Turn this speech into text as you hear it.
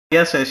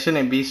Guess I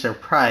shouldn't be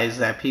surprised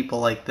that people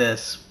like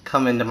this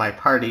come into my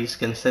parties,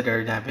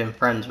 considering I've been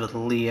friends with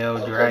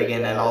Leo,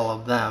 Dragon, and all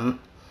of them,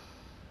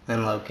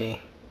 and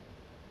Loki.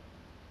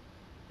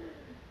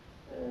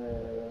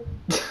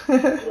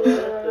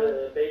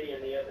 Baby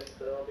in the oven,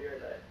 so I'll be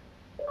right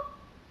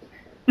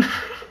back.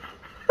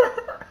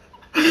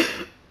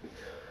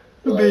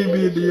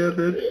 Baby in the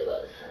oven.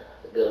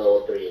 Good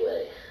old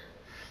three-way.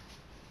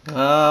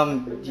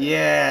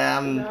 Yeah,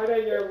 Not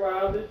in your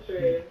wildest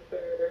dreams,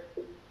 sir.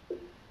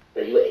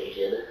 Are you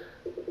Asian?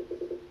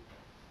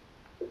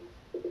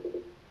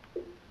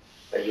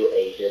 Are you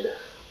Asian?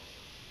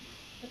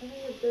 I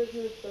have a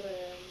business that I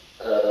am.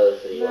 Oh,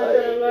 so you are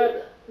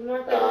Asian. I'm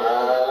not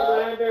gonna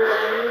slander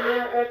any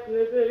more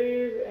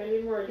ethnicities, any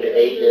more You're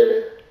Asian.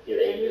 genders,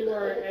 You're Asian. any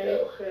more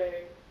anything.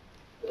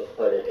 What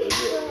part of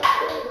Asian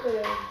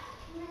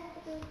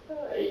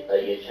are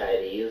you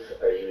Chinese?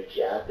 Are you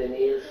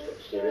Japanese?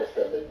 You're just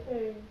something.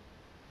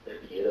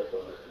 They're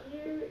beautiful. You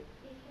can't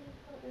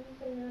tell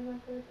anything. I'm not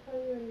gonna tell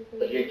you anything.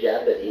 If you're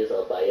Japanese,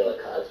 I'll buy you a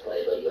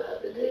cosplay, but you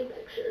have to take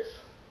pictures.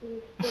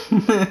 Your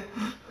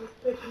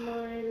sick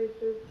mind is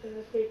just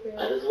gonna take it.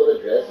 I just want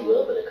to dress you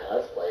up in a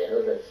cosplay.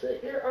 How's that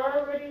sick? You're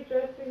already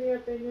dressing me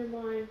up in your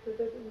mind, so it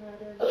doesn't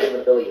matter. I don't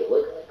even know what you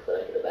look like, but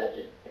I can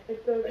imagine.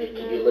 It doesn't matter.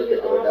 Can you look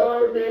at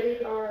doorknob for me?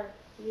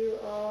 You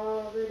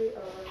already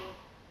are.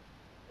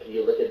 Can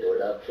you look at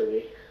doorknob for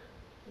me?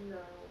 No.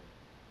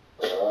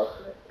 Oh,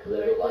 because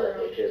there's a lot of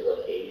pictures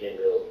of Asian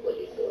girls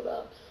looking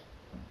doorknobs.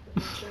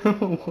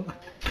 What?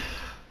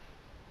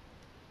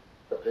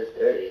 But it's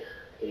dirty.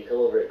 Can you come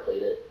over and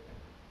clean it?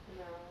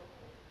 No.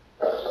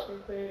 You can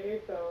clean it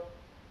yourself.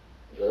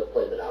 You want to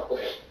play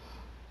Monopoly?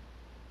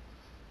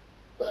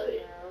 Sorry.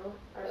 No.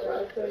 I'd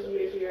rather send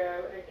you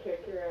out and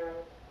kick your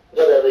ass.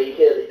 Whatever, you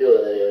can't do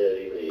it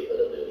anyway.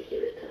 Whatever, we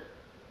hear it.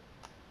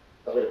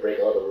 I'm going to break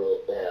all the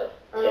rules to have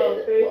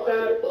 10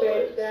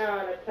 face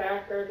down,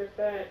 attack or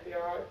defend,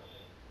 biatch.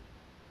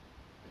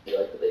 You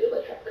like the big of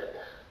my trap card.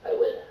 I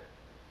win.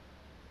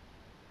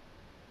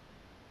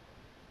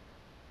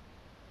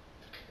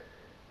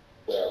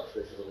 Well,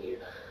 this is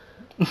weird.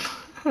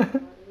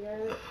 Yeah,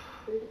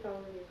 please tell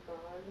me he's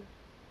gone.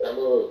 I'm a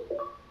little...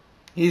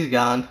 He's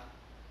gone.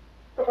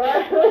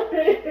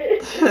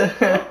 Finally!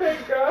 Oh my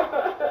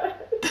god!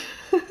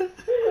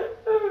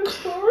 That was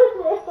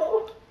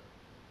horrible!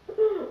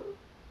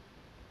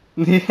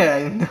 Yeah, I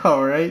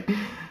know, right?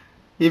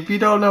 If you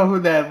don't know who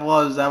that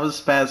was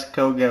Spaz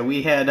Koga.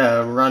 We had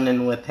a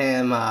run-in with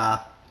him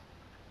a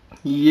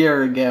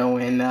year ago,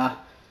 and it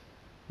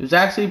was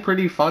actually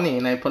pretty funny,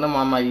 and I put him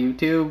on my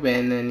YouTube,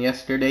 and then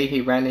yesterday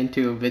he ran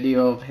into a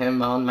video of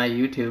him on my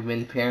YouTube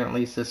and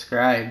apparently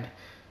subscribed.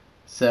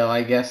 So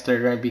I guess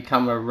they're going to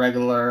become a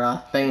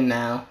regular thing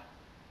now.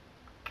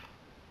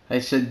 I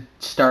should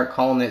start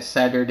calling it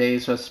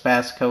Saturdays with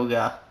Spaz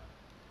Koga.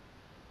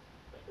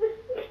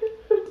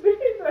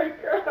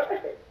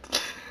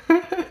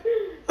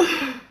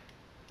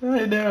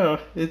 I know,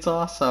 it's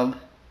awesome.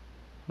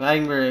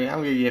 I'm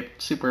gonna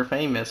get super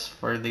famous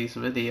for these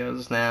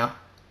videos now.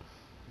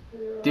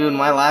 Dude,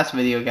 my last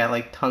video got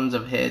like tons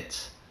of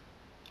hits.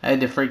 I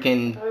had to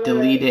freaking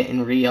delete it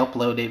and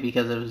re-upload it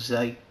because it was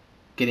like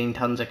getting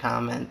tons of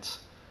comments.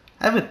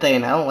 I have a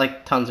thing, I don't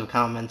like tons of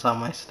comments on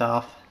my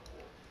stuff.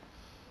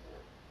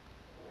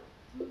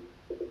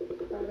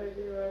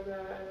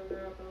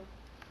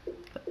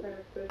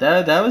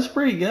 That was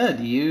pretty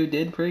good. You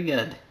did pretty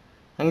good.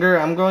 I'm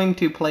going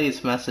to play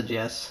his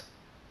messages.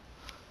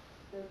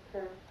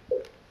 Okay.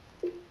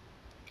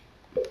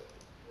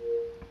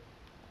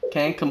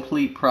 Can't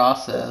complete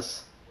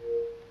process.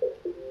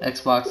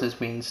 Xbox is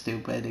being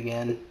stupid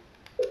again.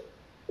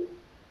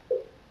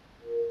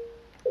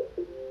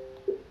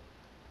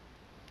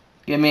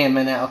 Give me a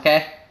minute,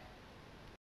 okay?